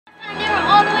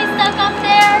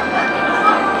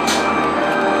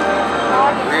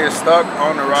get stuck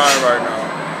on the ride right now.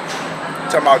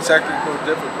 Talking about technical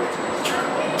difficulties.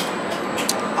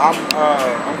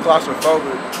 I'm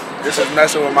claustrophobic. This is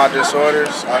messing with my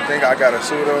disorders. I think I got a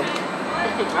pseudo. I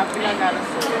think I got a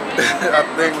pseudo. I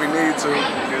think we need to.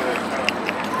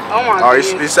 Oh my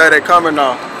God. He said they coming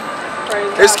now.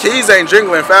 His keys ain't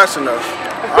jingling fast enough.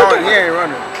 He ain't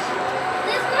running.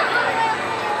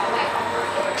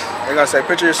 They're gonna say,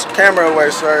 put your camera away,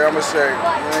 sir. I'm gonna say,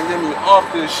 man, get me off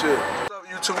this shit. What's up,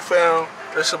 YouTube fam?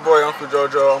 It's your boy, Uncle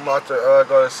JoJo. I'm about to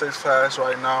go to Six Flags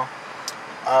right now.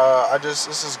 This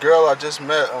is girl I just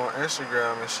met on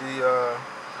Instagram, and she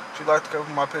liked a couple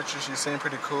of my pictures. She seemed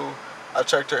pretty cool. I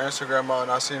checked her Instagram out,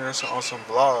 and I seen her on some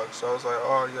vlogs. So I was like,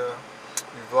 oh yeah,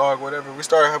 you vlog, whatever.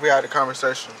 We had a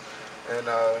conversation, and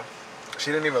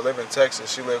she didn't even live in Texas.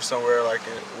 She lived somewhere like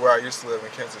where I used to live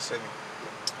in Kansas City.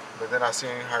 But then I seen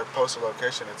her post a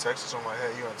location in Texas. I'm like,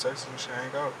 hey, you in Texas? We should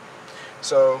hang out.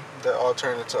 So that all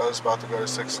turned into us about to go to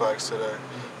Six Flags today.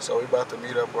 So we about to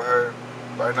meet up with her.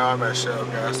 Right now I'm at Shell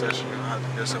gas station. I have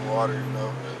to get some water, you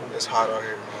know. It's hot out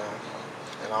here, man.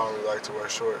 And I don't really like to wear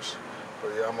shorts.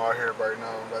 But yeah, I'm out here right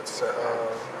now. I'm about to say,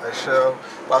 at Shell.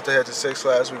 About to head to Six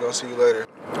Flags. We're gonna see you later.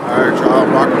 Alright, y'all,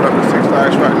 I'm walking up to Six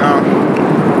Flags right now.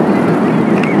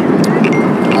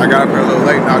 I got up here a little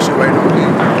late now. She waiting on me.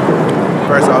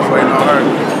 First I was waiting on her.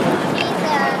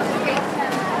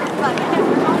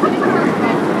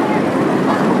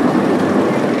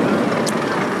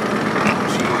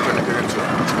 She's gonna get into it.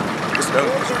 It's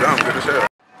dumb, good as hell.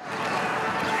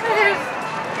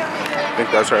 I think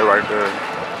that's her right there.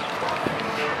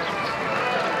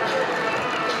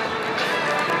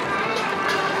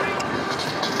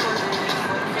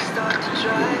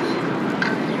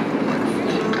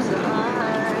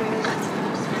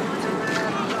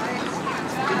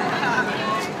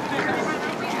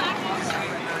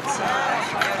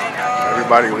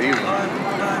 Everybody leaving.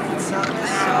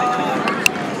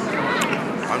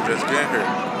 I'm just getting here.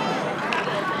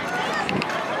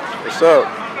 What's up?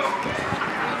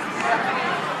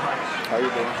 How you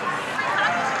doing?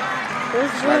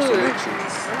 What's Nice to good? meet you.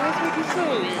 Nice to meet you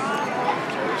too.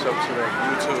 What's up to that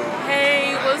YouTube? Hey,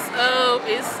 what's up?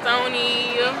 It's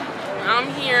Stony. I'm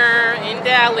here in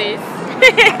Dallas.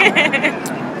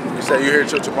 You said you're here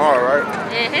till tomorrow, right?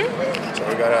 Mm-hmm. So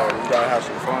we gotta have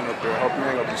some fun up there. Hope you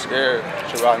ain't gonna be scared.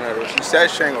 She said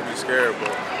she ain't gonna be scared,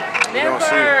 but we Never. don't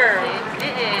see.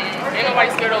 Ain't nobody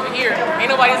scared over here. Ain't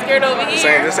nobody scared over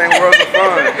here. This ain't world of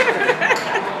fun.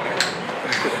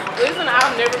 Listen,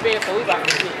 I've never been, so we about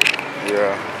to see.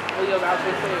 Yeah. We about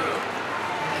to see.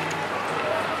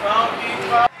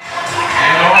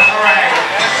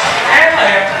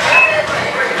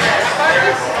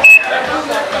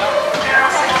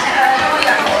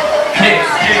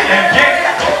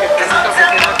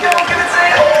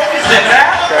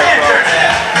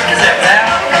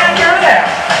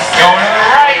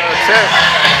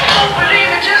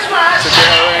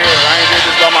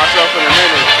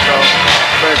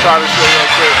 Try this shit real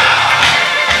quick.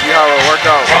 See how it'll work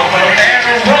out.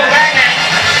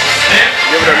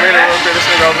 Give it a minute real quick. This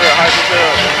nigga over here hype as hell.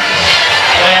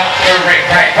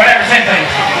 Right. Whatever, same thing.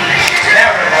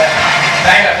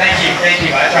 Thank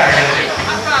you. I tried to do it.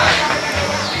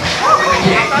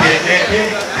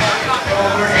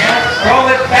 Roll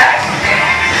it back.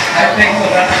 I think so.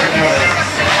 That's what we're doing.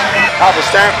 Have a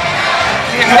stamp.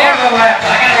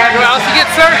 What else you get,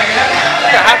 sir?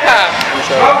 Yeah, high five.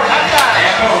 High five.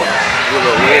 You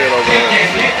look weird over there.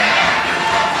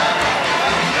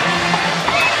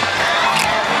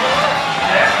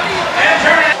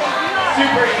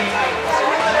 Super easy.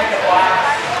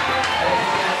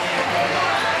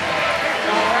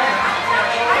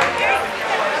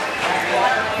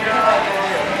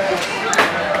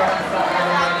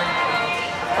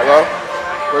 Hello?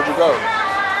 Where'd you go?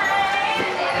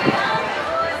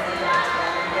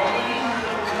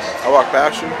 I walked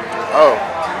past you? Oh.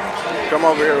 Come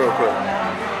over here real quick.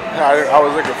 I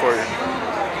was looking for you.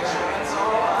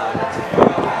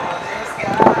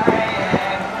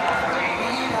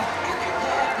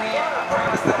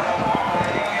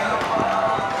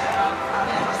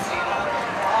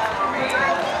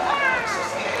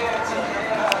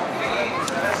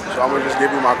 So I'm gonna just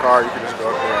give you my card. You can just go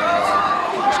up there and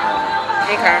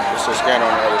scan. Okay. Just a scan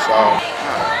on the other side.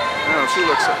 Damn, she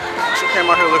came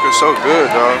out here looking so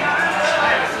good, dog.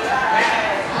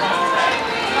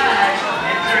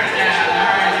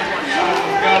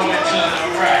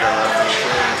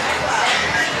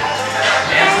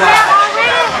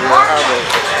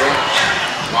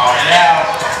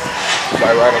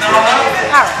 Like right up here.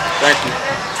 Thank you.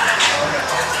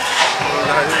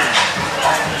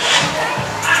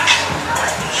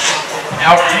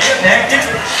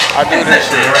 I do this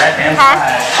shit. Huh?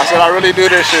 I said I really do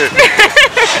this shit.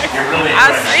 I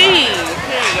see.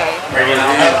 Here you go.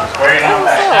 What's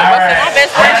My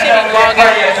best friend, she be vlogging.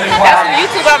 That's the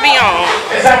YouTube I be on.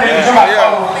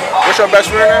 Yeah. What's your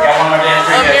best friend name?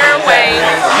 Amira Way.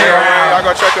 I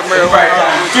go check Amira Way out.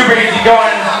 Super easy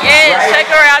going. Yeah, check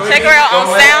her out. Check her out on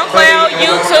SoundCloud,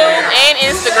 YouTube, and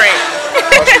Instagram.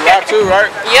 Oh, she rap too, right?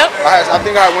 Yep. I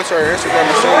think I went to her Instagram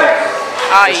and seen her.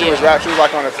 Oh, She yeah. was rap. She was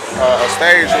like on a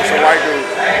stage with some white dude.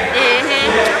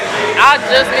 I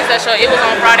just missed that show. It was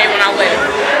on Friday when I left.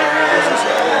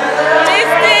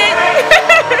 Missed it.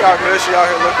 How good she out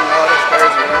here looking. Oh, that's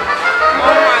crazy, man.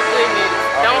 Oh my goodness.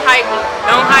 Don't hype me.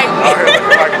 Don't hype me. Out here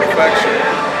looking like perfection.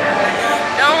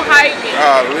 Don't hype me.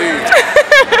 Leave.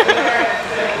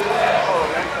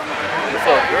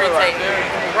 So irritating.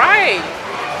 Right.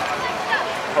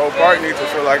 Whole park needs to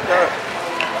feel like that.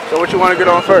 So what you want to get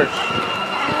on first?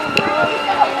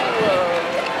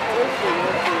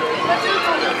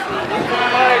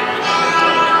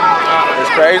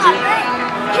 It's crazy.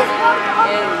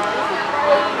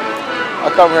 I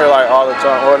come here like all the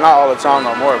time. Well, not all the time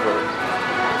no more, but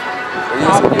we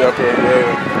used to be up here.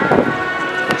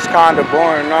 Yeah. It's kind of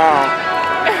boring now.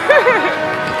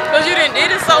 Because you didn't did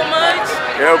it so much.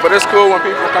 Yeah, but it's cool when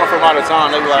people come from out of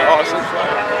town. They be like, oh, it's like.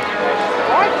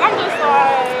 I'm just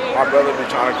like. My brother be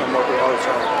trying to come up here all the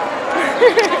time.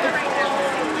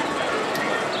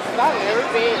 I've never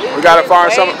been. We gotta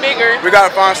find something. Bigger. We gotta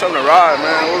find something to ride,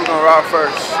 man. What we gonna ride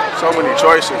first? So many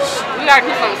choices. We gotta do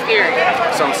something scary.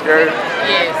 Something scary.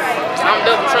 Yes. I'm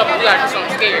double trouble. We gotta do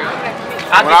something scary.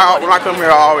 When I come here,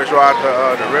 I always ride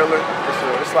the Rilla.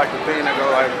 It's like the thing that go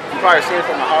like you probably see it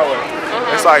from the highway.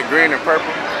 It's like green and purple.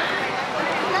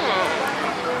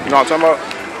 You know what I'm talking about?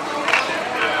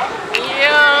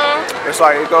 Yeah. It's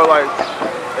like it go like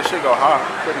it should go high,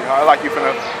 pretty high. Like you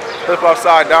finna flip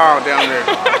upside down down there.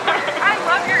 I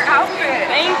love your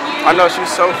outfit. Thank you. I know she's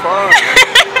so fun.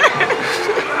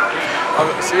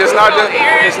 See, it's not just me.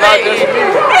 It's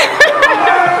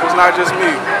not just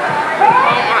me.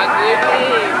 Oh my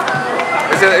goodness.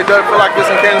 It doesn't feel like this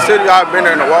in Kansas City. I've been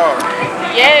there in a while.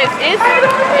 Yes,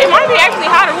 it might be actually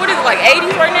hotter. What is it, like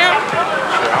 80s right now?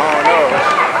 Shit, I don't know.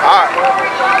 Hot.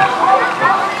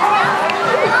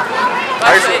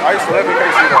 I used to live in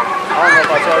KC though. I don't know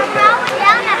if I told you that.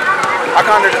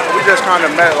 We just kind of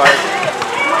met like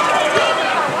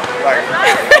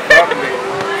abruptly.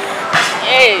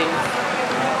 Yes.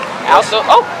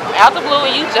 Out the blue,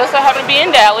 and you just so happen to be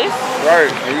in Dallas. Right.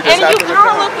 And you kind of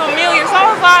look familiar, so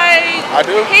I was like, I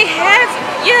do? He has,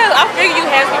 yeah, I figured you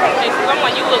had some places. I'm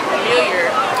like, you look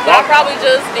familiar. But I probably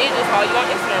just saw you on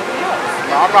Instagram. Who knows?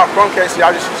 No, I'm not from KC.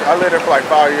 I lived there for like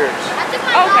 5 years.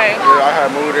 Okay. Yeah, I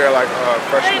had moved there like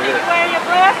freshman year. Wearing your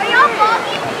glasses?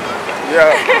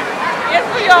 Yeah. Yes,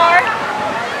 we are.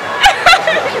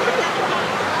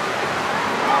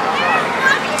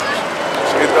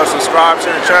 Go subscribe to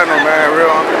the channel, man. Real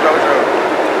Uncle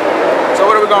JoJo. So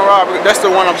what are we gonna rob? That's the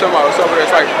one I'm talking about. It's over there.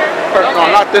 It's like, no,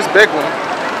 not this big one,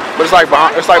 but it's like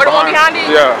behind. It's like the one behind it.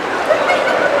 Yeah.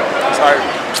 It's like.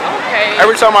 Okay.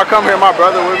 Every time I come here, my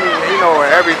brother with me. He know where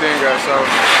everything is. So.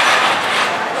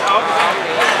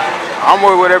 I'm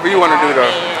with whatever you want to do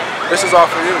though. This is all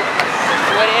for you.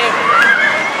 Whatever.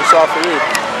 It's all for you.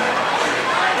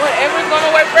 Whatever's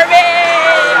gonna work for me. I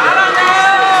don't know.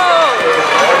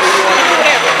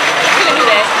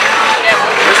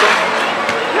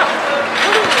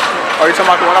 Oh, you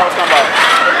talking about the one I was talking about?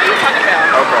 What are you talking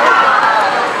about? Okay.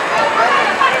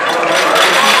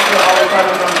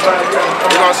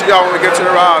 We're gonna see y'all when we get to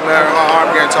the ride, man. My arm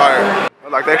getting tired.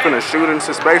 Like they finna shoot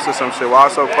into space or some shit. Why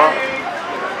so far?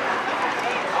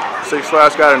 Six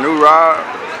Flags got a new ride.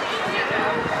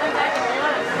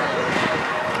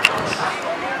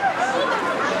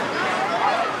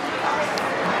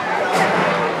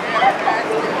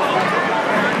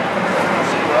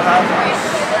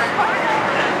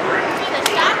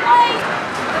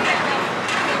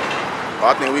 Well,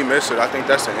 I think we missed it. I think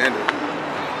that's the end of it.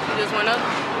 You just went up?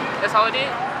 That's all it did? I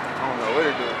don't know what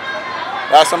it did.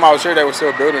 Last time I was here, they were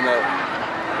still building that.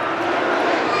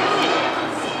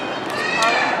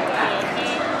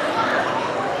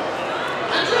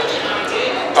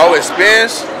 Oh, it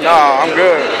spins? Nah, I'm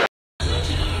good.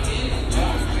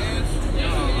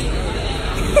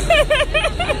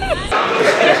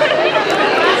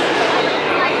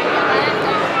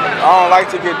 I don't like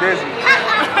to get dizzy.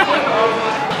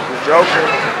 The Joker,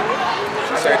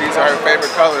 she said these are her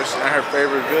favorite colors and her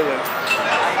favorite villain.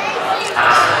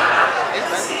 It's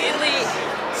about to get lit.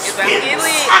 It's about to get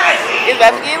lit. It's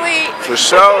about to get lit. For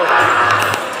sure.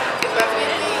 It's about to get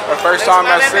lit. Her first time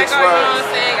at Six Flags.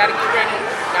 Gotta get ready.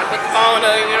 Gotta put the phone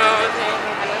up, you know what I'm saying?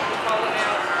 I left the phone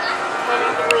out.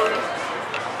 Coming through.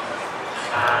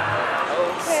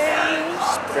 Okay.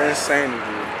 It's insanity.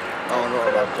 I don't know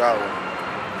about that one.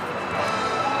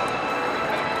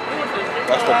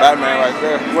 That's the Batman right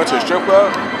there. You went to a strip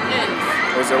club? Yes.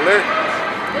 Was it lit?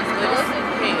 It's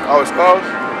lit. Oh, it's closed?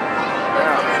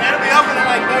 Man, that'll be open in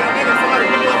like 30 minutes. Somebody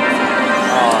give me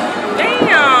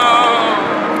Damn.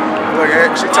 Look,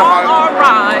 she talking about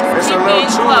Alright. it's a little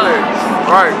too lit.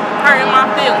 Right. Hurting my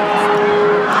feelings.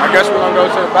 I guess we're gonna go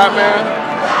to the Batman.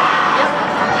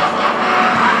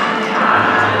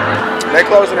 They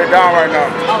closing it down right now.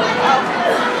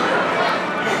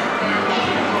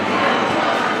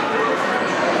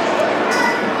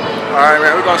 Alright,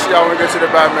 man, we're gonna see y'all when we get to the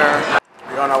Batman.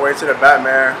 We're on our way to the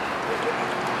Batman.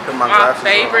 Put my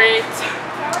favorite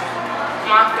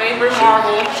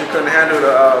Marvel. She couldn't handle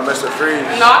the Mr. Freeze.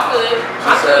 No, I could.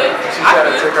 She said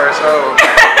it took her soul.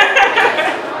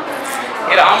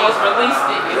 It almost released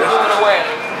it. It blew it away.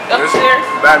 Upstairs?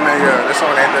 Batman, yeah. This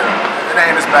one ain't it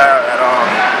ain't as bad at all.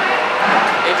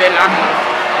 It did not.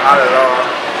 Not at all.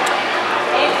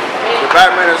 The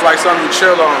Batman is like something you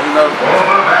chill on, you know?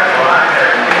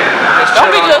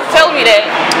 Don't be just telling me that.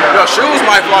 Your shoes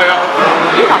might fly out.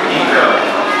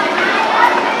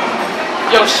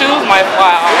 Your shoes might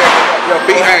fly out. Your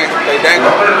feet hang. They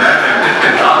dangle.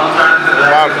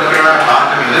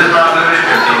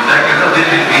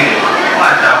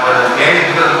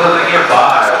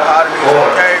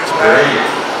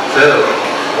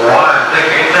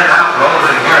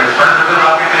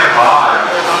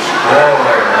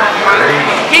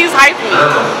 He's hyping me.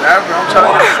 I'm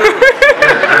telling you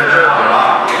the truth.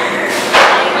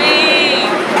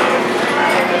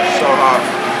 So hot.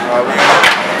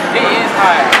 It is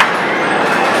hot.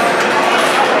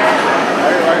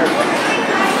 Right here.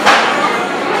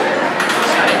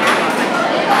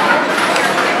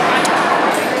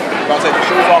 Gonna take the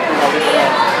shoes off and I'll leave it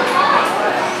on.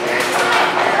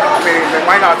 I mean, they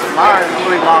might not mine. I'm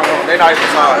leaving mine on. They're not even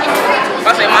tied.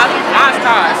 I say mine's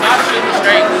tied, so I should be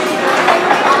straight.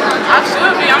 I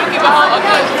should be. I'm gonna keep a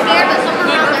good grip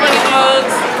of these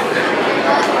mugs.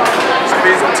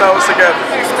 Squeeze them toes together.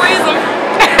 Squeeze them.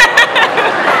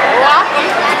 Rock them.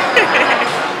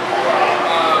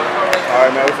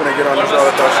 Alright, man, we're finna get on this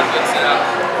roller coaster.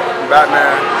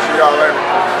 Batman, see y'all later.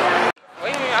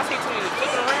 Wait a minute, I see too many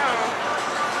flipping around.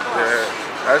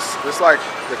 Yeah, it's like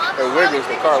the wiggles,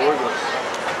 the car wiggles.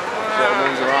 So it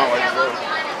moves around like so.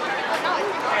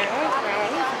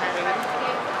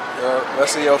 Yeah,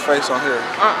 let's see your face on here. We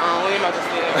ain't about to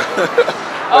see it.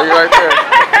 Oh, you're right there.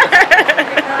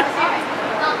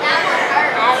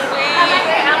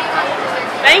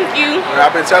 Thank you. And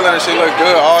I've been telling her she look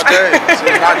good all day.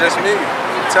 She's not just me.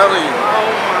 I'm telling you.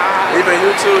 Oh my. Even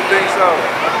YouTube thinks so.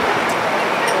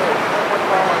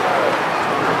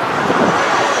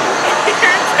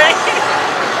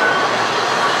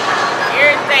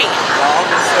 Irritating. Well, I'm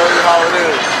just telling you how it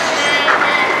is.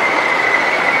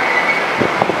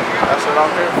 That's what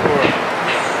I'm here for.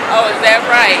 Oh, is that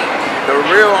right? The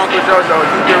real Uncle JoJo,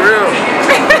 keep it real.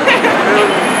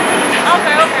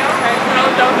 Okay. No,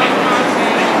 JoJo, you know what I'm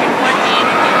saying?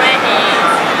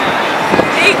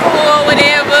 He cool or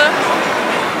whatever.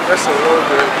 Just a little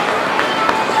bit.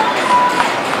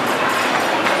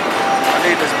 I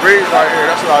need this breeze right here.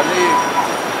 That's what I need.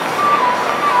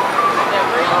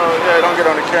 Oh yeah, don't get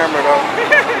on the camera though.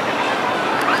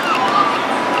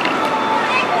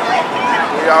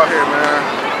 We out here, man.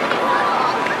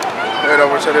 Head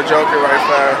over to the Joker right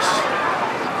fast.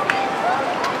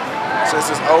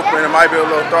 Since it's open, it might be a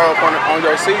little throw up on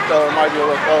your seat though. It might be a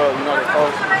little throw up, you know, the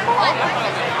coast.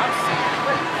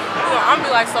 I'm be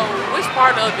like, so which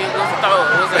part of it was the throw?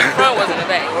 Was it in the front, was it in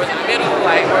the back? Was it in the middle?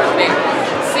 Like, was it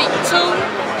seat 2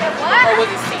 or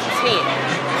was it seat 10?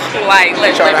 Like,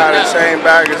 let's trying to have the same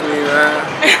bag as me, man.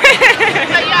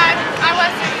 Yeah, I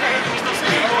was.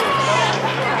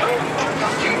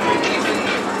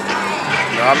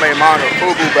 No, I made mine a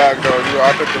FUBU bag though. You know,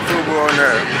 I put the FUBU on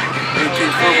there. You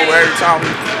keep FUBU every time.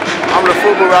 I'm the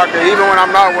FUBU rocker, even when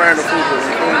I'm not wearing the FUBU.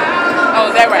 Oh,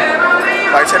 is that right?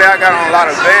 Like today I got on a lot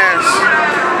of Vans,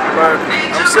 but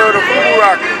I'm still the FUBU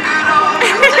rocker.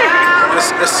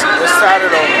 It's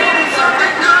tatted on me.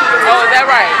 Oh, is that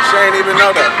right? She ain't even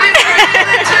know that.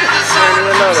 She ain't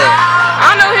even know that.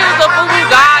 I know he was the FUBU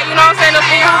guy, you know what I'm saying? The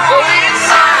FUBU boy.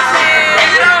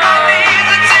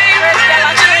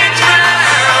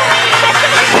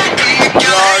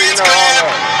 You already know all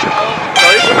that.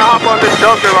 So he's gonna hop on this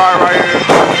Joker ride right here.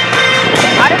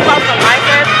 I just bought some nice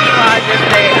ass ski rides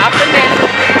yesterday. I finessed.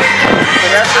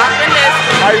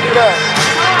 How you do that?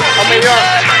 How many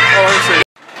yards? Oh, let me see.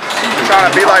 trying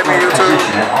to be like me, YouTube.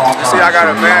 You see, I got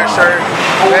a band shirt,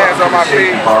 bands on my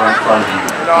feet. You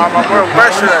know, I'm wearing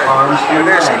fresh today. And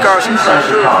then she comes, she's fresh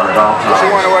too. She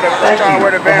trying to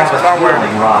wear the bands because I'm wearing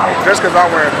them. Just because I'm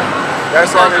wearing them.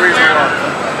 That's the only reason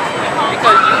why.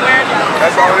 Because you wearing them?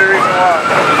 That's the only reason why.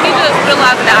 He just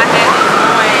realized that I had this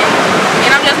on,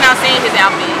 and I'm just now seeing his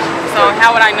outfit. So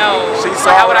how would I know? She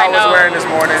saw what I was wearing this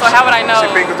morning. So how would I know?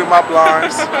 She peeked through my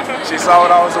blinds. She saw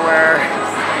what I was wearing.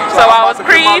 So I was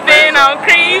creeping, I'm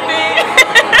creeping.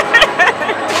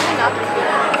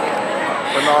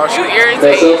 But no, she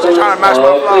irritated. She's trying to match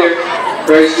my fly.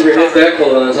 First, keep your head back,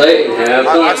 hold on tight, and have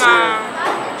fun. I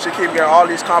see. She keep getting all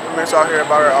these compliments out here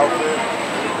about her outfit.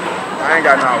 I ain't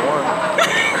got not one.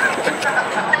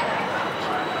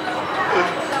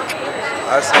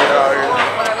 I see it out here.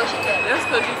 That's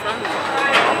because you from here.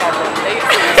 I'm not from here.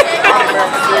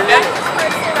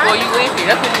 Well, you live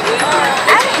here. That's because you live here.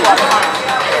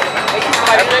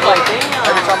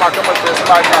 Every time I come up there,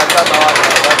 somebody trying to tell me how I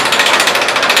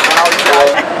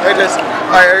they just,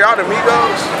 like, are y'all the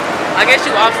Migos? I guess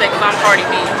you offset because I'm Cardi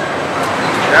B.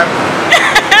 Yep.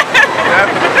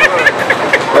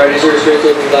 Alright, is your straight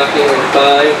open locking in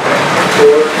 5,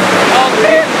 4,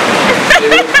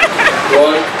 3, 2,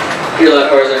 1. Your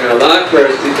left bars are now locked.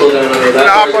 First, please pull down on your left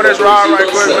bars. Hop on this ride right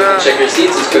quick, man. Check your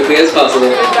seats as quickly as possible.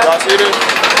 Y'all see this?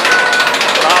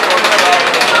 Hop on this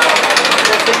ride.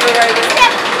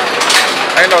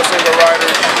 Ain't no single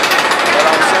riders, but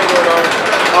I'm single though.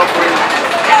 Hopefully.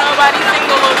 Ain't nobody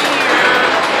single over here.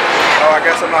 Oh, I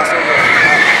guess I'm not single.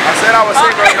 I said I was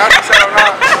single, now she said I'm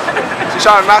not. She's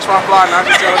trying to match my fly, now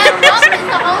she's telling me I'm not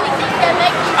single.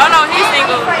 Oh no, he's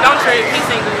single. Don't trip, he's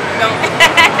single. Don't.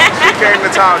 She came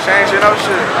to town changing up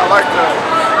shit. I like that.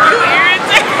 You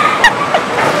irritated.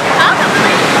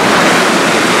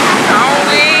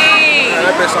 Man,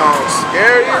 that bitch sounds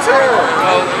scary as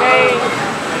hell. Okay.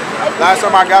 Last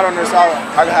time I got on this, I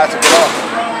had to get off.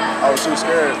 I was too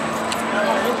scared.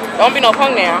 Don't be no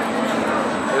punk now.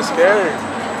 It's scary.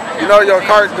 You know your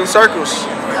car do circles.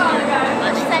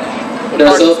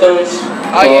 No cell phones.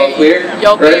 All clear.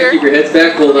 Yo, Right, fear. keep your heads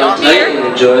back, hold on tight, and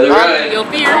enjoy the ride. Your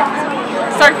fear.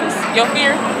 Circus. Your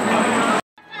fear.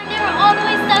 They were all the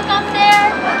way stuck up there.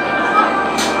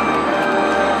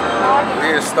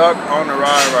 Being stuck on the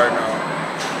ride right now.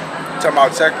 Talking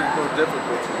about technical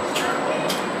difficulties.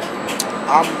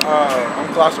 I'm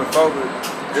claustrophobic.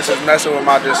 This is messing with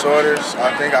my disorders.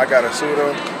 I think I got a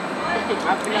pseudo. I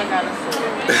think I got a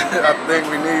pseudo. I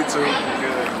think we need to.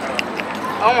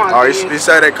 Oh my Oh, he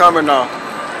said they coming now.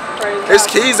 His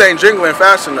keys ain't jingling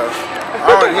fast enough.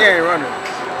 He ain't running.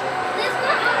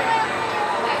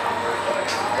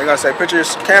 They're gonna say, put your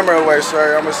camera away,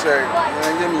 sir. I'm gonna say,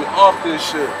 man, get me off this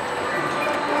shit.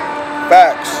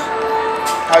 Facts.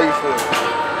 How you feel?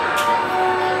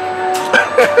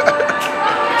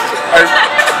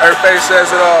 Her face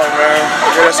says it all, man.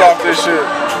 Get us off this shit.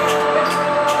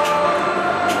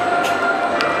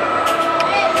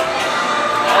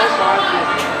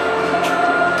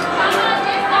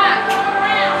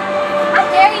 How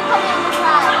dare you come in this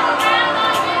ride?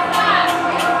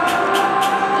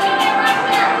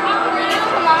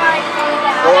 Come on,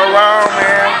 Go around,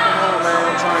 man. Come on, man.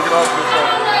 I'm trying to get off this shit.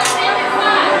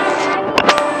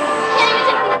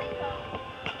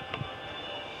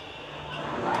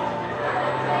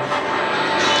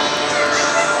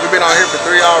 We've been out here for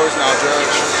 3 hours now,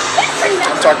 Judge.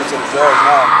 I'm talking to the judge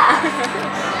now.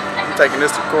 I'm taking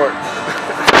this to court.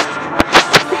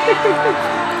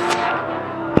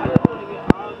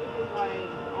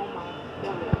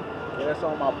 Yeah, that's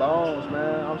on my bones,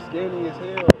 man. I'm skinny as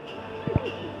hell.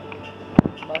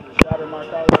 I'm about to shatter my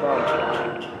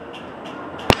collarbone.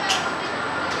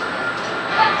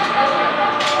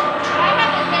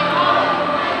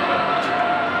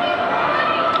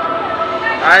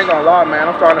 I ain't gonna lie, man.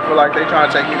 I'm starting to feel like they trying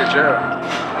to take me to jail.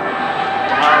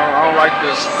 I don't like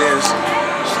this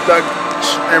stuck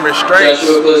in restraints.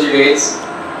 Joshua, close your gates.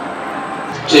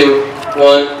 2,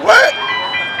 1. What?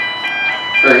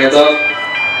 Her hands off.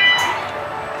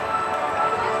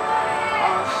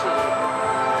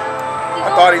 I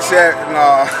thought he said,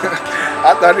 nah.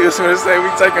 I thought he was going to say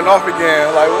we taking off again.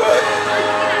 Like, what?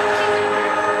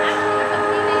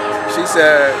 She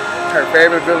said her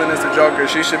favorite villain is the Joker.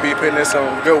 She should be putting in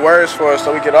some good words for us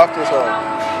so we get off this one.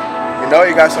 You know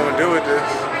he got something to do with this.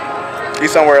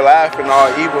 He's somewhere laughing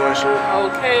all evil and shit.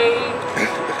 Okay.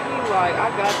 He's like, I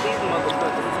got these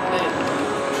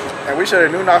motherfuckers. And we should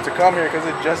have knew not to come here because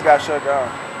it just got shut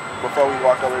down before we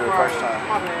walked over here the first time.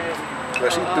 My bad.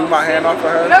 But she threw my hand off of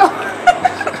her. No.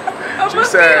 She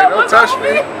said, don't touch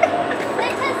me.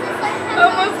 I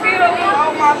mosquito.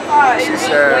 Oh my God. She It's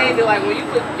said, landed, like when you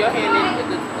put your hand in with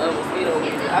the mosquito.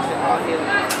 I said, oh, hell.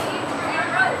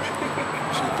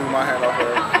 she threw my hand off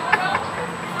her.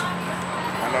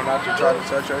 I know not to try to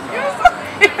touch her nose.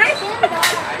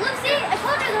 Look, see, I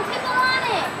told you there's people on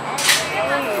it.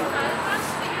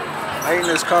 Ain't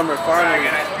this coming finally?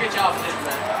 Good job with this,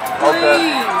 man.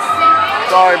 Okay.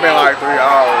 It's already been like 3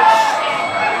 hours.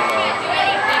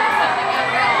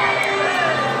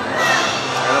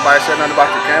 Ain't nobody said nothing about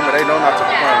the camera. They know not to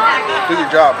complain. Do your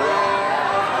job, bro.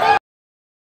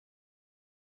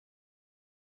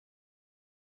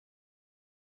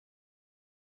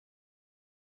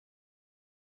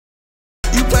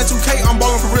 Play 2K, I'm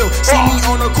ballin' for real. See me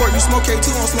on the court, you smoke K2,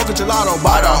 I'm smoking gelato.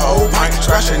 Buy the whole pint,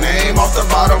 scratch your name off the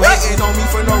bottom. Hating on me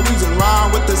for no reason,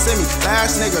 rhyme with the semi.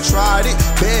 Last nigga tried it,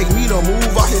 begged me to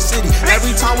move out his city.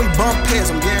 Every time we bump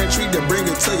heads, I'm guaranteed to bring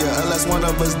it to you. Unless one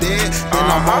of us dead, then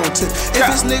I'm on tip. If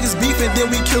it's niggas beefing, then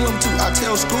we kill him too. I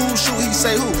tell school, shoot, he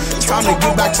say who? It's time to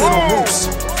get back to the roots.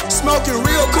 Smoking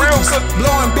real cookies,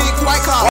 blowing big white clouds.